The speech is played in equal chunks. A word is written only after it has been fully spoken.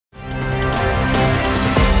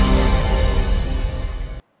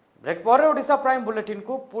Break पर Odisha prime bulletin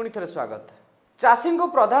को पुणी थे स्वागत। चाषी को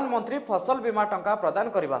प्रधानमंत्री फसल बीमा टंका प्रदान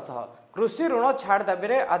करने सह कृषि ऋण छाड़ दाबी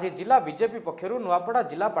में आज जिला बीजेपी पक्षर नुआपड़ा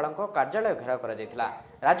जिलापाल कार्यालय घेराव कर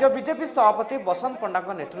राज्य बीजेपी सभापति बसंत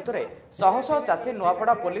पंडा नेतृत्व में शह शह चाषी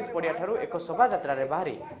नुआपड़ा पुलिस पड़िया ठारू एक शोभा यात्रा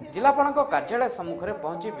बाहरी जिलापाल कार्यालय सम्मुख में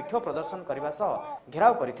पहुंची विक्षोभ प्रदर्शन करने सह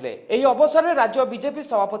घेराव करते। यह अवसर में राज्य बीजेपी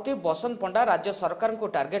सभापति बसंत पंडा राज्य सरकार को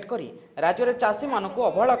टार्गेट कर राज्य में चाषी मानक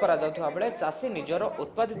अवहेला करा जाउथुवा बेले चाषी निजर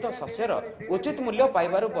उत्पादित शस्यर उचित मूल्य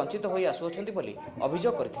पाइबारु वंचित होई आसुछन्ति बोली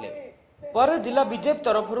अभियोग करथिले। पर जिला बीजेपी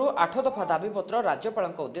तरफ 8 दफा दाबीपत्र राज्यपाल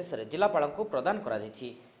उद्देश्य जिलापाल को प्रदान करा जायछि।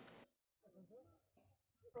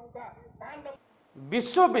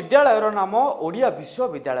 विश्वविद्यालयर नाम ओडिया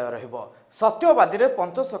विश्वविद्यालय रहिबो। सत्यवादी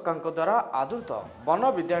पंचसखा द्वारा आदृत वन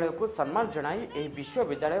विद्यालय को सम्मान जनाई यह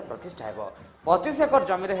विश्वविद्यालय प्रतिष्ठा हेबो। 25 एकर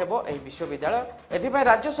जमीन हेबो यह विश्वविद्यालय। एथिपाई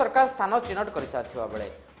राज्य सरकार स्थान चिन्हट कर सारिथिबा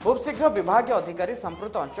बेले खूब शीघ्र विभागीय अधिकारी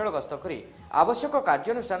संपृक्त अंचल गस्त करी आवश्यक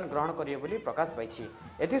कार्यानुष्ठान ग्रहण करिवे बोली प्रकाश पाइछि।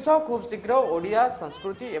 एथिसह खूब शीघ्र ओडिया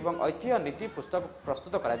संस्कृति एवं ऐतिह्य नीति पुस्तक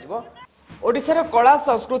प्रस्तुत कराजिबो। ओडिशार कला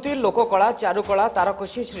संस्कृति लोककला चारुकला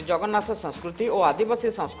तारकसी श्री जगन्नाथ संस्कृति और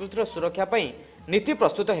आदिवासी संस्कृतिर सुरक्षा पई नीति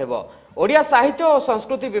प्रस्तुत हेबो। ओडिया साहित्य और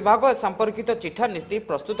संस्कृति विभाग संपर्कित चिठा नीति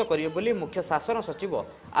प्रस्तुत करिवे बोली मुख्य शासन सचिव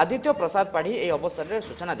आदित्य प्रसाद पाढ़ी ए अवसर में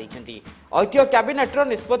सूचना दैछन्ति। ऐतिह्य कैबिनेटर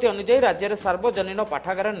निष्पत्ति अनुसार राज्य में सार्वजनीन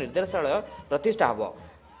पाठागार निर्देशालय प्रतिष्ठा हेबो।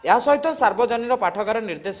 या सहित सार्वजनीन पाठागार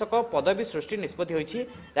निर्देशक पदवी सृष्टि निष्पत्ति होइछि।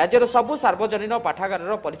 राज्यर सबु सार्वजनीन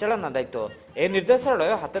पाठागार परिचालन दायित्व ए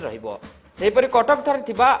निर्देशालय हाथ रहिबो। सेहीपरि कटक ठारे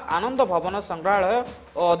थिबा आनंद भवन संग्रहालय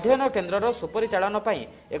और अध्ययन केन्द्रर सुपरिचालन पई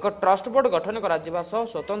एक ट्रस्ट बोर्ड गठन करा जिबा सह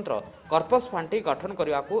स्वतंत्र कर्पस फांटी गठन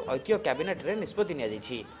करने को ऐतिह्य कैबिनेट रे निष्पत्ति निया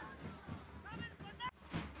जायछि।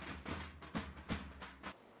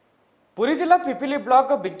 पुरी जिला पिपिली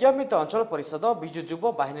ब्लॉक विज्ञापित अंचल परिषद बिजु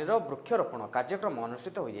युव बाहिनी वृक्षरोपण कार्यक्रम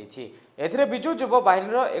अनुष्ठित हो जाइछि। एथिरे बिजु युव बाहिनी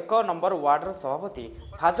 1 नंबर वार्ड सभापति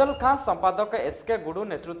फाजल खान संपादक एसके गुडू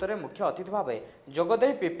नेतृत्व में मुख्य अतिथि भाव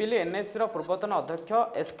जोगदे पिपिली एनएससी पूर्वतन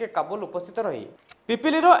अध्यक्ष एसके काबुल उपस्थित रही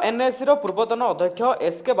पिपिली एनएससी पूर्वतन अध्यक्ष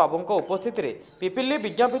एसके बाबू उपस्थित में पिपिली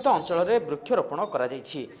विज्ञापित अंचल में वृक्षरोपण करा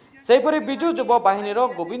जाइछि। सेहीपरि बिजु युव बाहिनी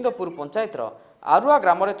गोविंदपुर पंचायतर आरुआ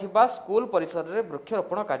ग्राम रे थिबा स्कूल परिसर रे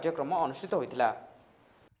वृक्षरोपण कार्यक्रम अनुष्ठित होइतिला।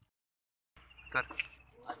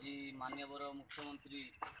 आज माननीय मुख्यमंत्री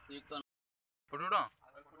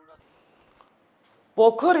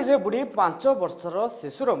पोखरी रे बुड़ी 5 वर्षर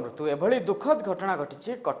शिशुर मृत्यु एभली दुखद घटना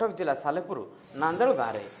घटी कटक जिला सालेपुर नांदेल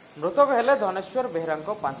गाँव में। मृतक हेले धनेश्वर बेहरा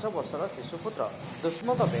 5 वर्षर शिशुपुत्र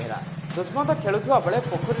दुष्मत बेहरा। दुष्मत खेलुवा बेले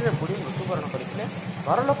पोखरी रे बुड़ी मृत्युवरण करते।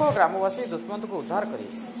 घर लोक ग्रामवासी दुष्मत को उद्धार कर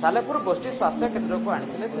सालेपुर गोष्ठी स्वास्थ्य केन्द्र को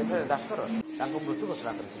आनी से डाक्तर मृत्यु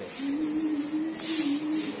घोषणा करते।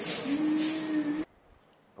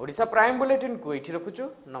 ओडिशा प्राइम बुलेटिन को ये रखुचु।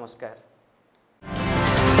 नमस्कार।